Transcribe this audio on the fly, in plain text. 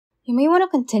You may want to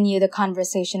continue the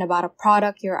conversation about a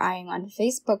product you're eyeing on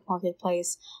Facebook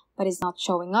Marketplace, but it's not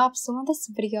showing up. So in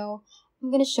this video, I'm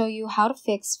going to show you how to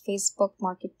fix Facebook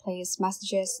Marketplace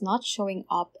messages not showing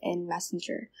up in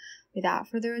Messenger. Without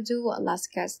further ado, let's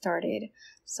get started.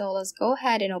 So let's go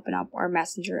ahead and open up our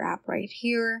Messenger app right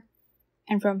here.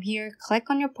 And from here, click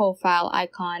on your profile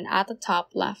icon at the top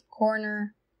left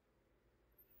corner.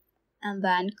 And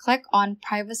then click on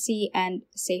Privacy and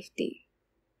Safety.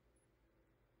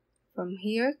 From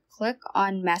here, click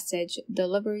on Message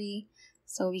Delivery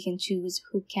so we can choose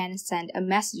who can send a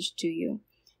message to you.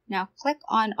 Now click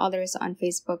on Others on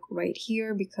Facebook right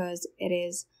here because it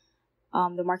is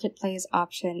the Marketplace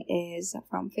option is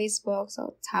from Facebook,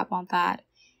 so tap on that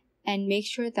and make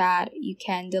sure that you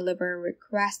can deliver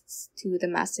requests to the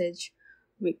message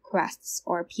requests,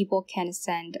 or people can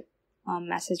send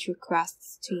message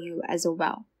requests to you as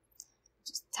well.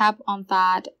 Just tap on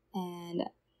that and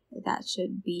that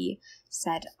should be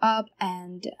set up,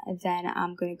 and then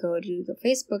I'm going to go to the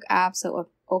Facebook app. So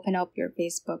open up your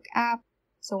Facebook app.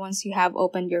 So once you have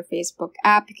opened your Facebook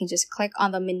app, you can just click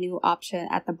on the menu option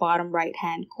at the bottom right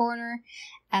hand corner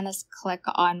and let's click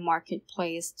on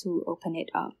Marketplace to open it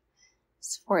up.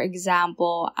 So for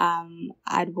example,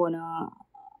 I'd want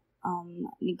to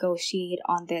negotiate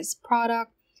on this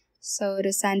product. So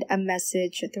to send a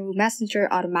message through Messenger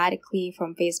automatically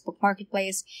from Facebook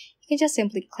Marketplace, you can just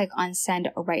simply click on Send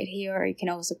right here, or you can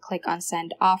also click on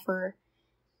Send Offer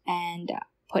and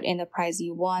put in the price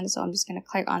you want. So I'm just going to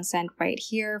click on Send right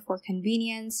here for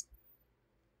convenience.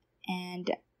 And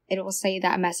it will say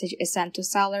that message is sent to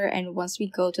seller. And once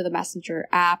we go to the Messenger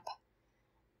app,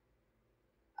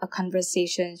 a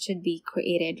conversation should be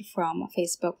created from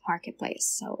Facebook Marketplace.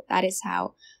 So that is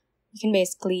how you can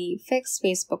basically fix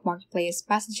Facebook Marketplace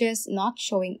messages not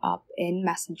showing up in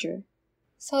Messenger.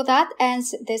 So that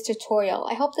ends this tutorial.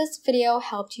 I hope this video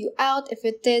helped you out. If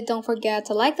it did, don't forget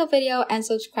to like the video and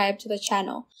subscribe to the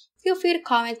channel. Feel free to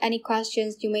comment any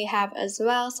questions you may have as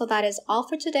well. So that is all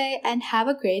for today and have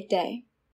a great day.